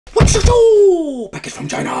What's the package from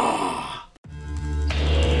China?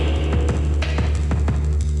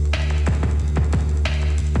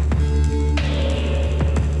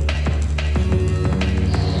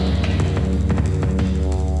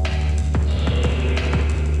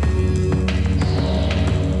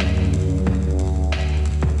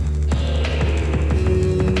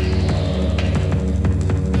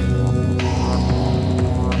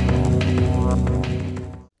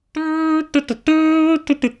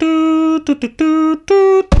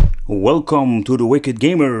 Welcome to the Wicked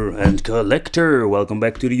Gamer and Collector. Welcome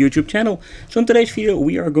back to the YouTube channel. So in today's video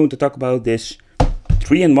we are going to talk about this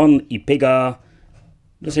 3-in-1 Ipega,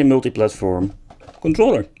 let's say multi-platform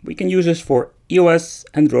controller. We can use this for iOS,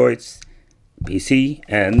 Android, PC,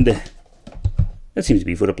 and that seems to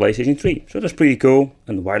be for the PlayStation 3. So that's pretty cool,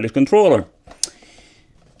 and wireless controller.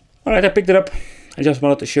 Alright, I picked it up. I just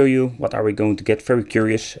wanted to show you what are we going to get. Very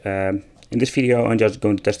curious. In this video I'm just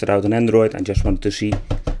going to test it out on Android. I just wanted to see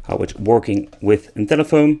how it's working with a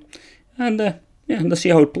telephone, and yeah, let's see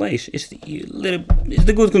how it plays. Is it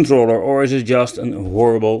a good controller, or is it just a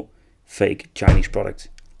horrible fake Chinese product?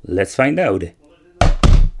 Let's find out,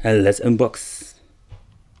 and let's unbox.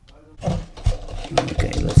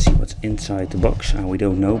 Okay, let's see what's inside the box. We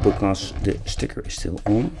don't know because the sticker is still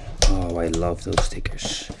on. Oh, I love those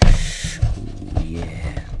stickers. Ooh,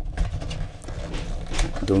 yeah.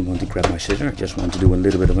 I don't want to grab my scissor, I just want to do a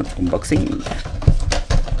little bit of an unboxing.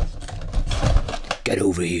 Get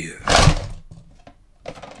over here.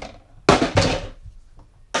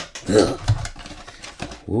 Ugh.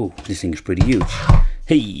 Whoa, this thing is pretty huge.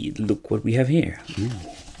 Hey, look what we have here. Ooh.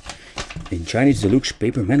 In Chinese Deluxe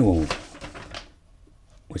paper manual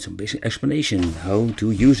with some basic explanation how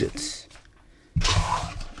to use it.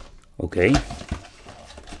 Okay.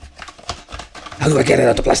 How do I get it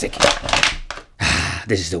out of plastic? Ah,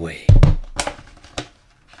 this is the way.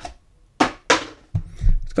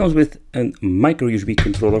 It comes with a micro USB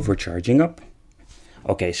controller for charging up.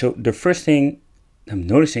 Okay, so the first thing I'm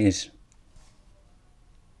noticing is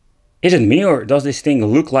it me, or does this thing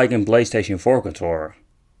look like a PlayStation 4 controller?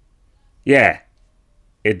 Yeah,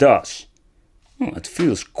 it does. Oh, it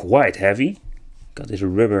feels quite heavy. Got this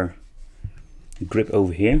rubber grip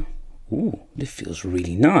over here. Ooh, this feels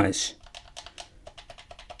really nice.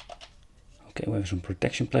 Okay, we have some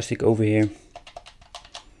protection plastic over here.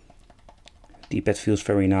 D-pad feels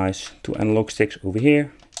very nice. 2 analog sticks over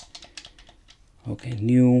here. Okay,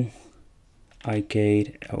 new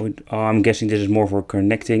arcade. Oh, I'm guessing this is more for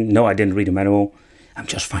connecting. No, I didn't read the manual. I'm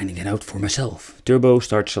just finding it out for myself. Turbo,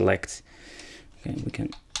 start, select. Okay, we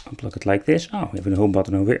can unplug it like this. Oh, we have a home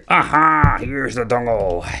button over here. Aha! Here's the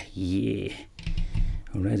dongle. Yeah.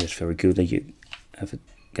 Alright, that's very cool that you have it,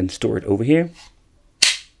 can store it over here.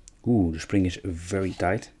 Ooh, the spring is very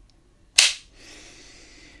tight.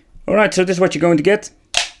 Alright, so this is what you're going to get.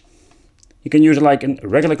 You can use it like a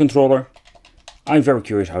regular controller. I'm very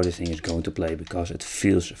curious how this thing is going to play because it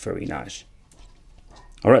feels very nice.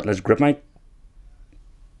 Alright, let's grab my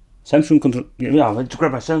let's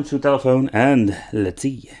grab my Samsung telephone and let's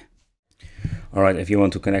see. Alright, if you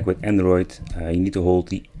want to connect with Android, you need to hold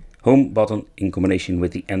the home button in combination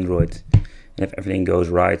with the Android. And if everything goes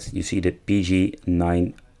right, you see the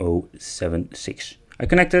PG9076. I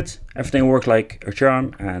connected, everything works like a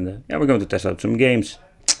charm, and yeah, we're going to test out some games.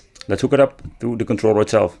 Let's hook it up to the controller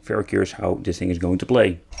itself. Very curious how this thing is going to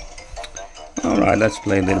play. Alright, let's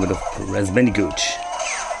play a little bit of Crash Bandicoot.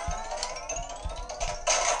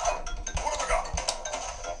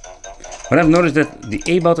 But I've noticed that the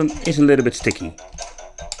A button is a little bit sticky.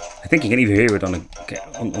 I think you can even hear it on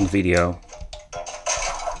the video.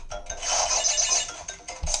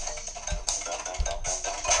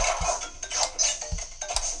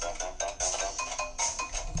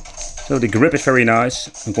 So the grip is very nice.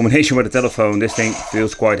 In combination with the telephone, this thing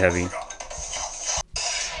feels quite heavy.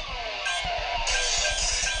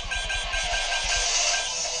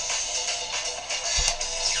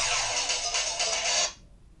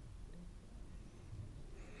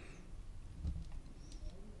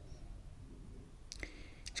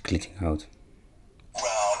 It's glitching out.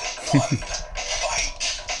 Round 1.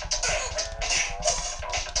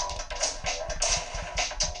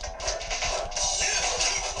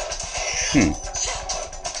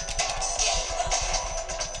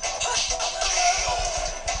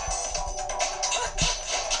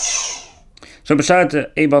 So besides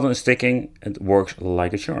the A button sticking, it works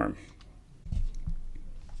like a charm.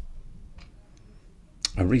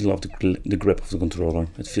 I really love the grip of the controller.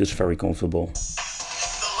 It feels very comfortable.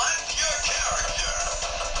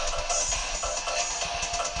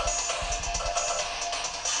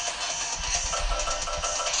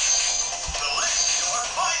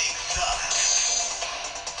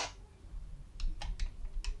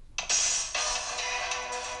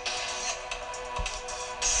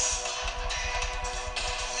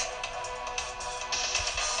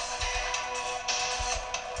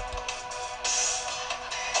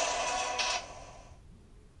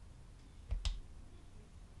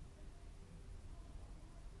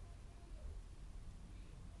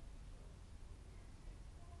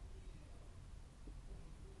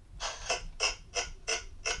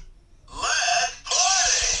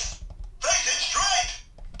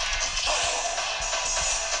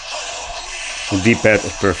 The D-pad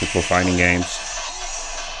is perfect for finding games.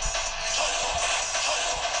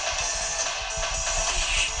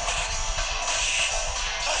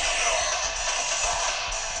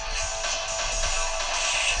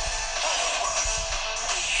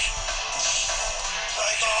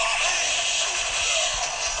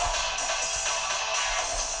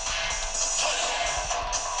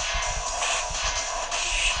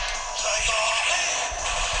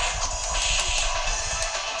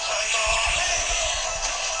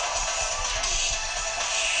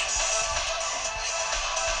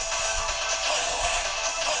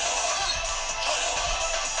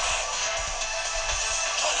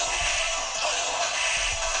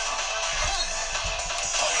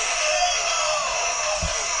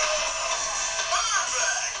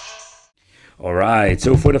 Alright,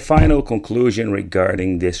 so for the final conclusion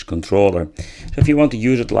regarding this controller. So if you want to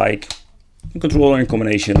use it like a controller in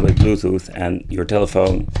combination with Bluetooth and your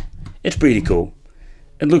telephone, it's pretty cool.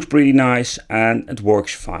 It looks pretty nice and it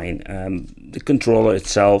works fine. The controller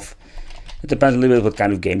itself, it depends a little bit what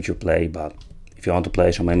kind of games you play, but if you want to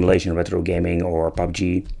play some emulation, retro gaming or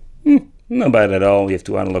PUBG, not bad at all. You have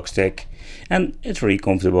 2 analog stick and it's really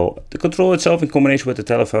comfortable. The controller itself in combination with the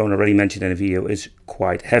telephone, already mentioned in the video, is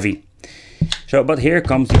quite heavy. So, but here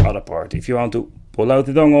comes the other part. If you want to pull out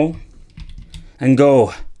the dongle and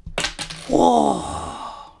go, whoa,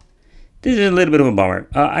 this is a little bit of a bummer.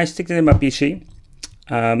 I stick it in my PC.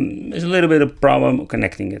 There's a little bit of problem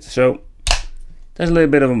connecting it. So, there's a little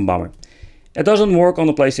bit of a bummer. It doesn't work on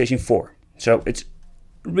the PlayStation 4. So, it's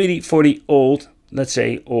really for the old, let's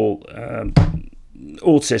say, old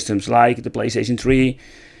systems like the PlayStation 3.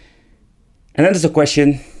 And then there's the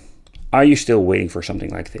question, are you still waiting for something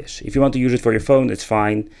like this? If you want to use it for your phone, it's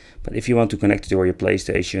fine. But if you want to connect it to your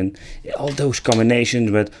PlayStation, all those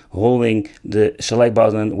combinations with holding the select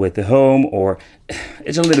button with the home, or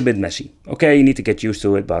it's a little bit messy. Okay, you need to get used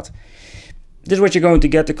to it, but this is what you're going to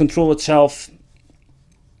get. The control itself,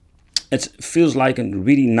 it feels like a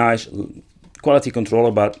really nice quality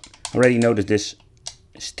controller, but I already noticed this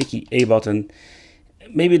sticky A button.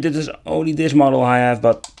 Maybe this is only this model I have,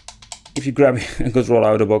 but if you grab a controller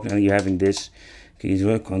out of the box and you're having this,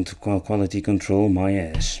 quality control my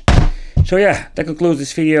ass. So yeah, that concludes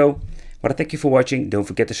this video. But I thank you for watching. Don't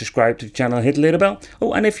forget to subscribe to the channel and hit the little bell.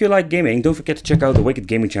 Oh, and if you like gaming, don't forget to check out the Wicked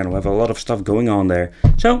Gaming channel. We have a lot of stuff going on there.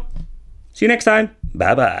 So, see you next time.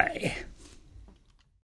 Bye bye.